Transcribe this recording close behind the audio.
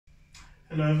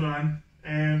Hello everyone.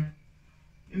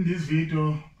 In this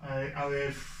video,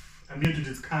 I'm here to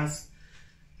discuss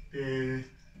the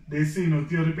basic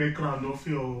theory background of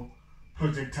your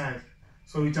projectile.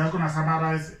 So we're just gonna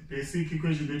summarize basic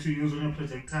equation that you use on your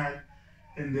projectile,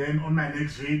 and then on my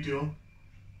next video,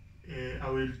 I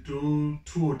will do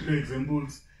 2 or 3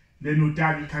 examples. Then we'll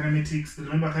dive into kinematics.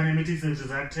 Remember, kinematics is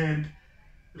resultant,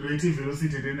 relative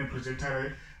velocity, and then a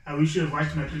projectile. I wish you have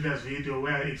watched my previous video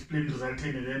where I explained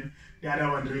resultant and then the other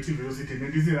one relative velocity. And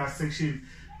then this is the last section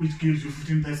which gives you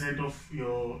 15% of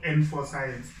your N for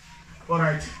science.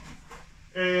 Alright.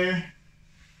 In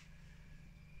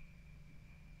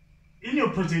your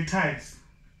projectiles,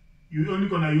 you're only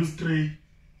gonna use 3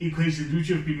 equations which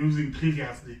you've been using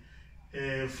previously,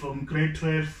 from grade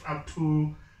 12 up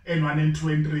to N1,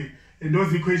 N2, and 3. And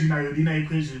those equations are your linear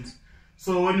equations.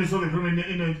 So when you solve the problem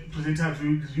in a projectile,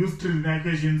 you use 3 linear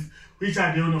equations, which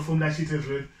are there on the formula sheet as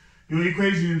well. Your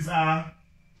equations are,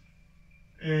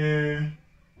 your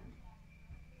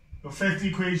first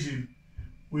equation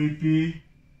will be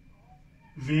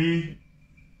V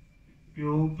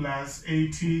U plus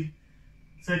 80.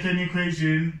 Second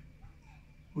equation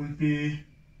will be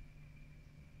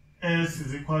S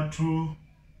is equal to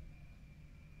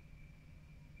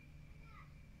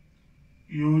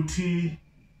UT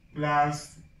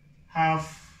plus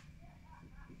half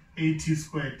 80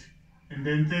 squared, and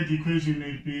then third equation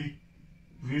will be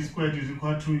V squared is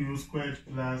equal to U squared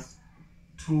plus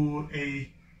 2AS.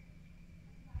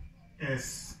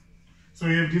 So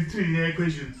you have these 3 linear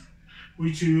equations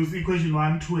which you use equation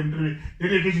 1, 2, and 3.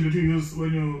 The equation that you use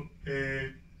when you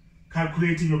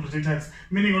calculating your projectiles,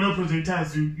 meaning on your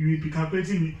projectiles you will be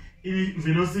calculating any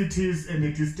velocities and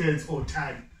the distance or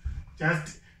time.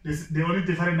 Just this, the only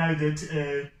difference now is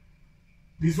that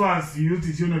this was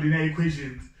used in linear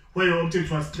equations where your object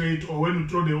was straight, or when you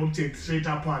throw the object straight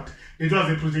apart, it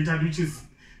was a projectile which is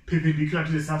perpendicular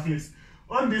to the surface.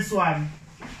 On this one,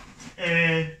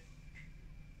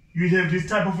 you have this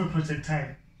type of a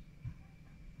projectile.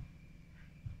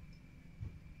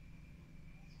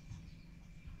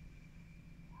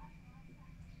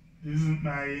 This is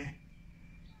my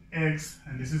X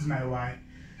and this is my Y.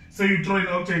 So you throw an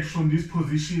object from this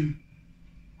position,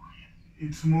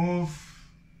 it moves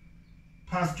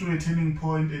past through a turning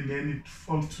point, and then it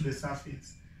falls to the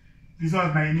surface. This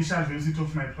was my initial velocity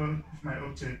of my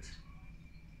object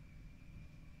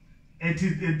at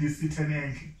this certain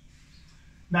angle.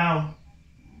 Now,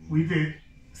 with the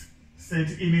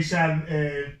set initial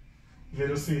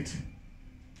velocity.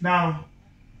 Now,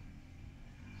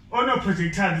 on a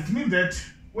projectile, it means that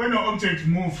when an object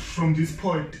moves from this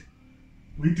point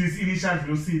with this initial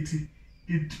velocity,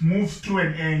 it moves through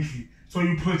an angle. So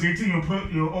you're projecting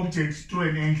your object through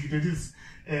an angle. That is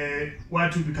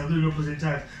what will be calculated your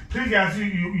projectile. Previously,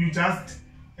 you just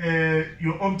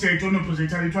your object on a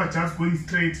projectile, it was just going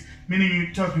straight, meaning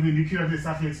it was perpendicular to the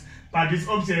surface. But this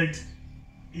object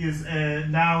is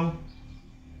now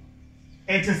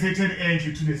at a certain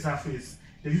angle to the surface.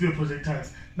 That is your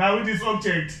projectiles. Now with this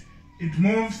object, it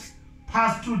moves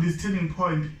past through this turning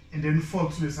point and then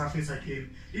falls to the surface again.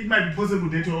 It might be possible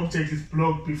that your object is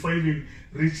blocked before you even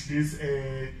reach this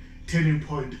turning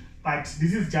point, but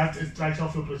this is just a structure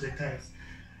of your projectiles.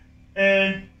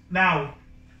 And now,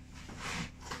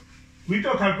 with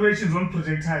your calculations on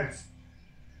projectiles,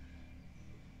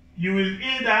 you will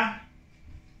either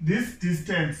this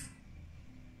distance,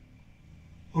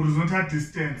 horizontal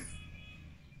distance,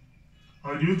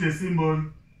 I'll use the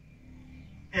symbol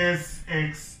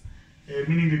SX,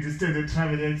 meaning the distance that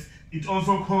travels. It's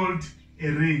also called a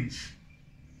range.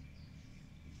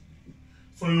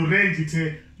 So your range is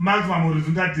a maximum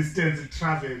horizontal distance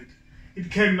traveled. It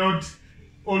cannot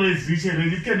always reach a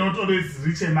range. It cannot always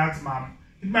reach a maximum.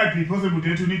 It might be possible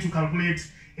that you need to calculate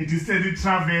a distance it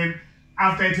traveled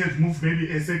after it has moved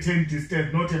maybe a certain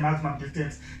distance, not a maximum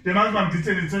distance. The maximum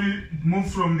distance is only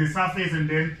moved from the surface and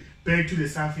then back to the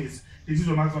surface. This is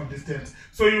the maximum distance.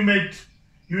 So you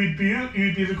will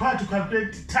be required to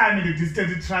calculate time and the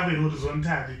distance it traveled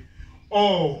horizontally,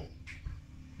 or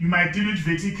you might deal with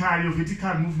vertical. Your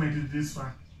vertical movement is this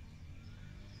one.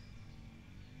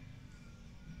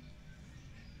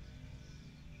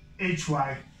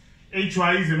 HY.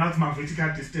 HY is the maximum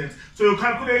vertical distance. So your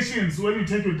calculations, when you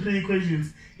take your 3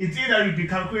 equations, it's either you'll be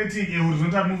calculating a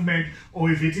horizontal movement or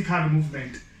a vertical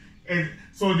movement. And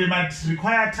so they might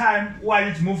require time while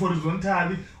it moves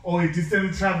horizontally, or a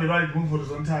distance traveled while it moves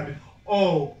horizontally,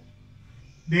 or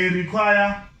they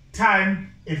require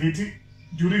time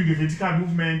during the vertical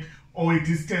movement, or a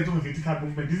distance of a vertical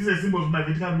movement. This is a symbol for my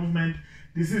vertical movement.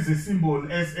 This is a symbol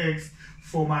SX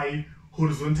for my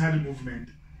horizontal movement.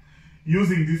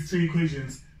 Using these 3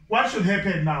 equations, what should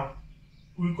happen now?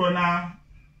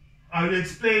 I'll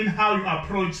explain how you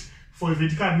approach for a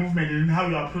vertical movement and how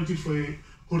you approach it for a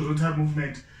horizontal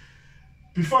movement.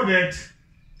 Before that,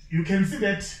 you can see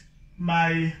that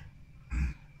my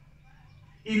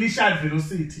initial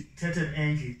velocity at an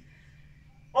angle.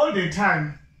 All the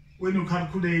time when you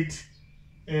calculate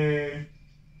your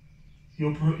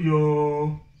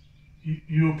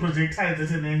projectiles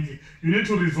at an angle, you need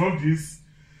to resolve this.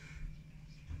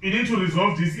 You need to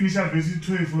resolve this initial velocity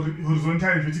to a horizontal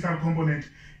and vertical component.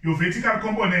 Your vertical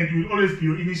component will always be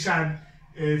your initial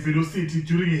velocity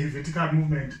during a vertical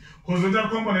movement. Horizontal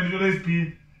component will always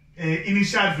be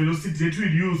initial velocity that we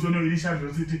use on your initial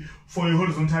velocity for a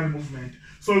horizontal movement.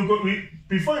 So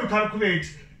before you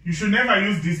calculate, you should never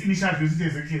use this initial velocity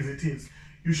exactly as it is.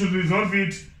 You should resolve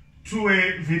it to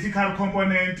a vertical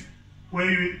component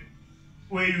where you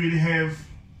will have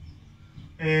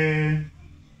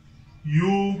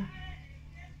u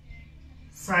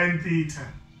sine theta,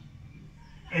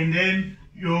 and then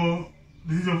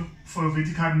this is for a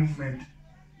vertical movement.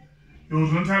 Your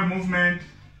horizontal movement,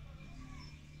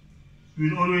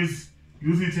 you will always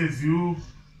use it as u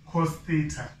cos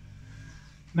theta.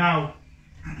 Now,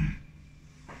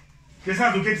 let's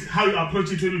have a look at how you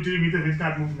approach it when you're dealing with a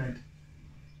vertical movement.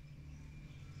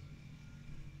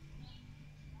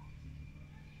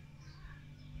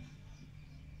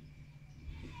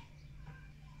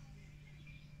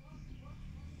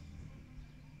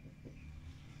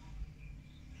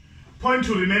 Point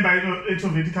to remember at a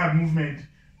vertical movement,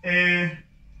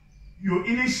 your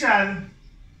initial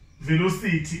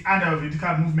velocity under a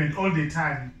vertical movement all the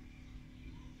time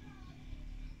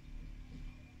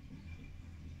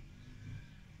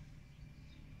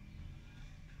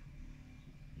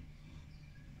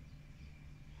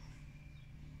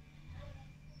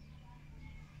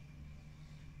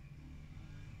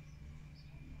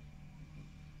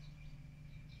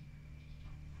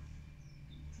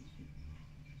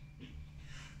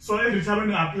So every time when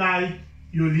you apply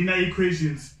your linear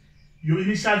equations, your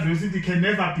initial velocity can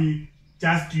never be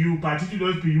just u, but it will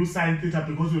always be u sine theta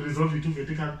because you resolve it to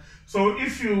vertical. So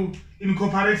if you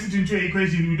incorporate it into an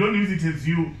equation, you don't use it as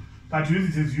u, but you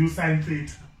use it as u sine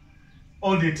theta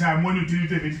all the time when you deal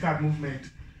with a vertical movement.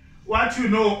 What you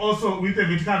know also with a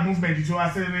vertical movement is your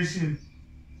acceleration.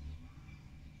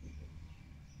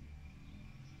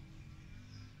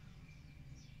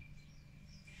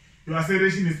 Your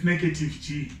acceleration is negative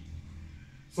g.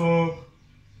 So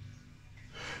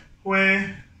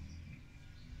where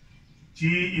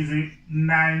g is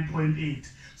 9.8,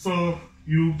 so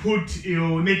you put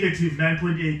your negative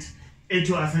 9.8 at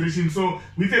your acceleration. So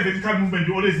with a vertical movement,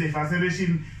 you always have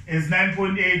acceleration as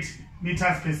 9.8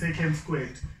 meters per second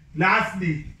squared.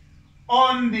 Lastly,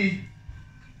 on the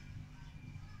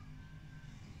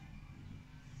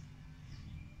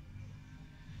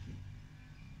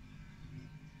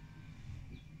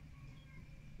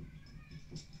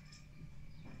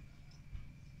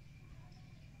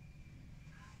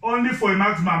only for a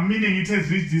maximum, meaning it has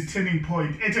reached this turning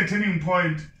point. At a turning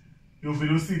point, your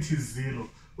velocity is 0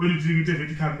 when you're doing it a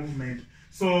vertical movement.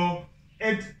 So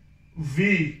at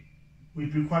v will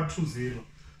be equal to 0.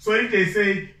 So if they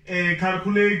say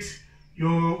calculate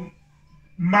your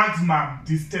maximum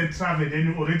distance traveled, then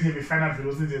you already have a final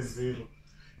velocity as 0.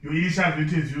 Your initial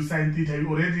velocity is u sine theta. You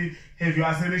already have your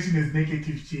acceleration as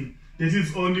negative g. That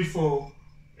is only for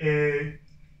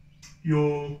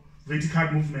your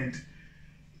vertical movement.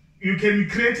 You can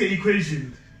create an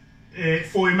equation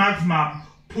for a maximum,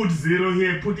 put 0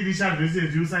 here, put initial velocity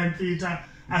as u sine theta,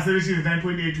 acceleration is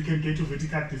 9.8, you can get your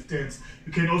vertical distance.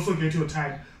 You can also get your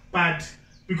time. But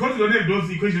because you don't have those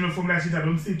equations or formula sheet, I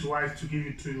don't see it wise to give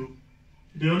it to you.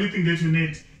 The only thing that you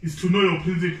need is to know your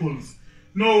principles.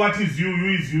 Know what is u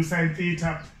is u sine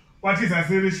theta, what is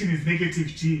acceleration is negative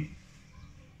g.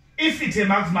 If it's a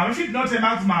maximum, if it's not a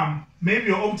maximum, maybe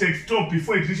your object stops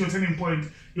before it reaches your turning point.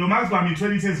 Your maximum is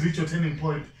when it has reached your turning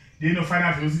point, then your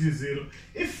final velocity is 0.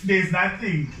 If there's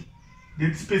nothing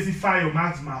that specifies your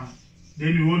maximum,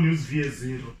 then you won't use v as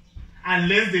 0.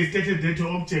 Unless they stated that your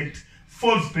object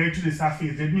falls back to the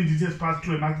surface, that means it has passed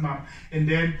through a maximum, and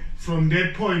then from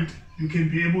that point, you can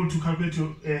be able to calculate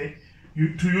your,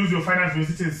 to use your final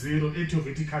velocity as 0 at your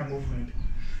vertical movement.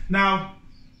 Now,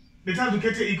 let's look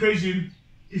at the equation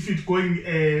if it's going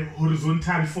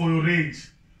horizontal for your range,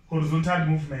 horizontal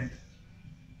movement.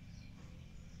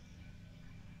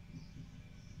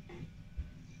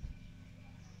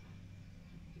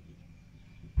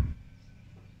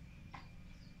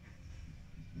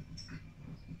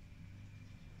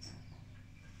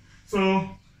 So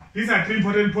these are 3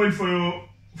 important points for your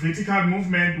vertical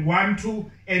movement: 1,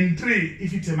 2, and 3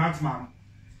 if it's a maximum.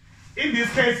 In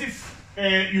this case,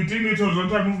 if you deal with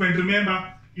horizontal movement,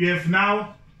 remember you have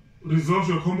now resolved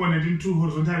your component into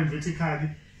horizontal and vertical.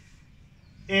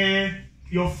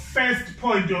 Your first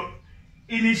point, your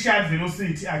initial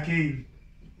velocity again,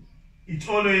 it's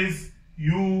always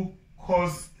u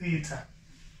cos theta.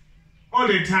 All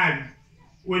the time,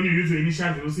 when you use your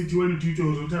initial velocity, when you do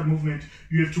your horizontal movement,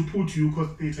 you have to put u cos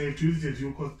theta, you have to use it as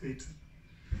u cos theta.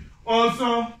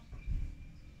 Also,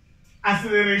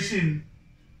 acceleration.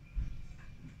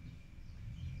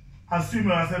 Assume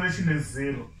your acceleration is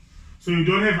 0. So you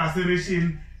don't have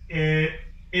acceleration at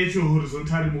your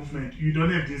horizontal movement. You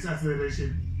don't have this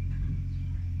acceleration.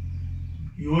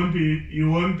 You won't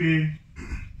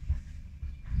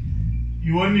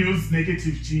use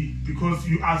negative g because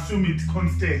you assume it's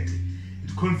constant.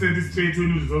 It's constantly straight when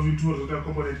you resolve into horizontal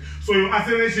component. So your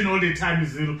acceleration all the time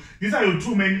is 0. These are your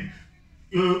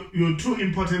two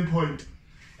important points.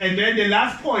 And then the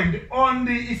last point,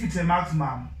 only if it's a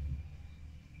maximum.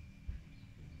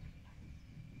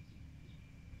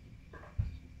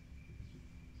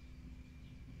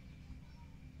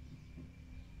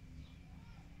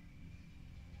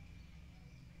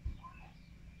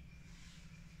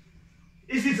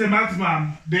 If it's a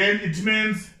maximum, then it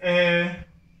means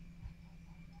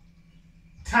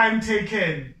time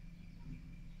taken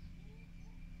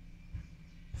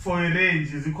for a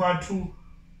range is equal to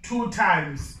 2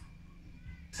 times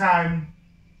time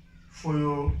for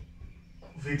your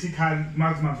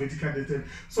maximum vertical distance.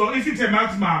 So if it's a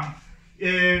maximum,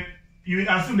 you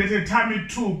assume that the time it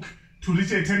took to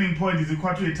reach a turning point is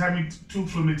equal to the time it took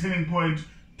from the turning point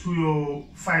to your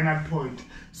final point.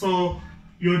 So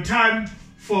your time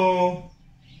for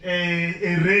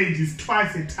a range is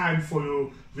twice the time for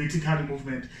your vertical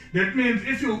movement. That means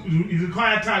if you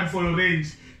require time for your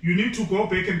range, you need to go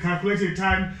back and calculate the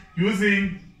time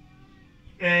using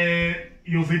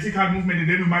your vertical movement, and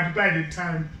then you multiply the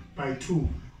time by 2.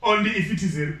 Only if it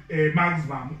is a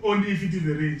maximum, only if it is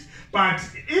a range. But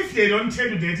if they don't tell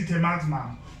you that it's a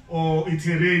maximum, or it's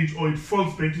a range, or it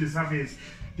falls back to the surface,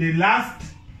 the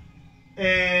last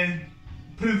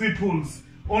principles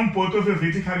on both of your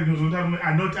vertical and horizontal movement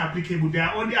are not applicable. They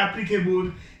are only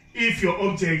applicable if your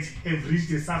object has reached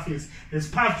the surface, has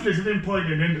passed to a certain point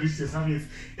and then reached the surface.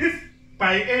 If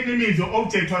by any means your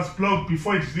object was blocked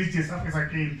before it reached the surface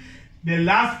again, the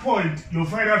last point, your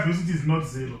final velocity is not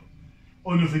 0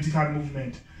 on your vertical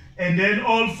movement. And then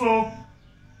also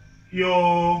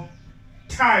your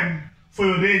time for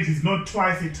your range is not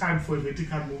twice the time for a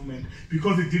vertical movement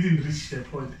because it didn't reach the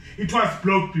point. It was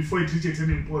blocked before it reached a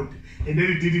turning point and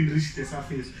then it didn't reach the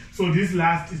surface. So this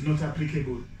last is not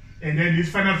applicable. And then this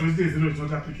final velocity is 0 is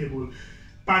not applicable.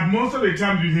 But most of the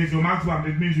time you have your maximum,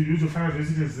 that means you use your final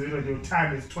velocity as 0 and your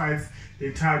time is twice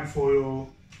the time for your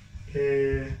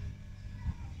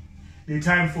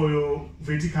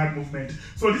vertical movement.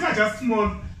 So these are just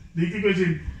small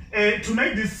equations. To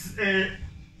make this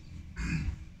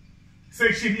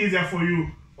section easier for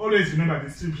you, always remember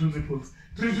these 3 principles.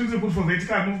 3 principles for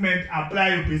vertical movement,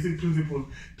 apply your basic principles.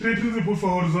 3 principles for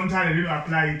horizontal, and then you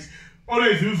apply it.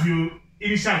 Always use your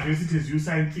initial velocity as u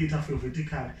sine theta for your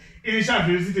vertical. Initial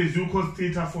velocity as u cos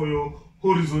theta for your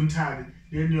horizontal.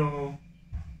 Then your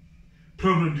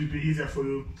problem will be easier for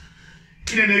you.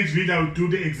 In the next video, I will do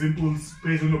the examples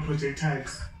based on your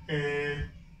projectiles.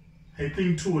 I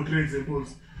think 2 or 3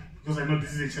 examples because I know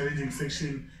this is a challenging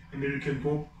section, and then we can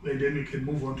go and then we can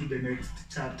move on to the next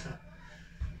chapter.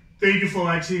 Thank you for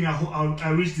watching.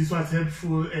 I wish this was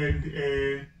helpful,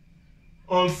 and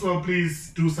also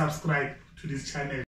please do subscribe to this channel.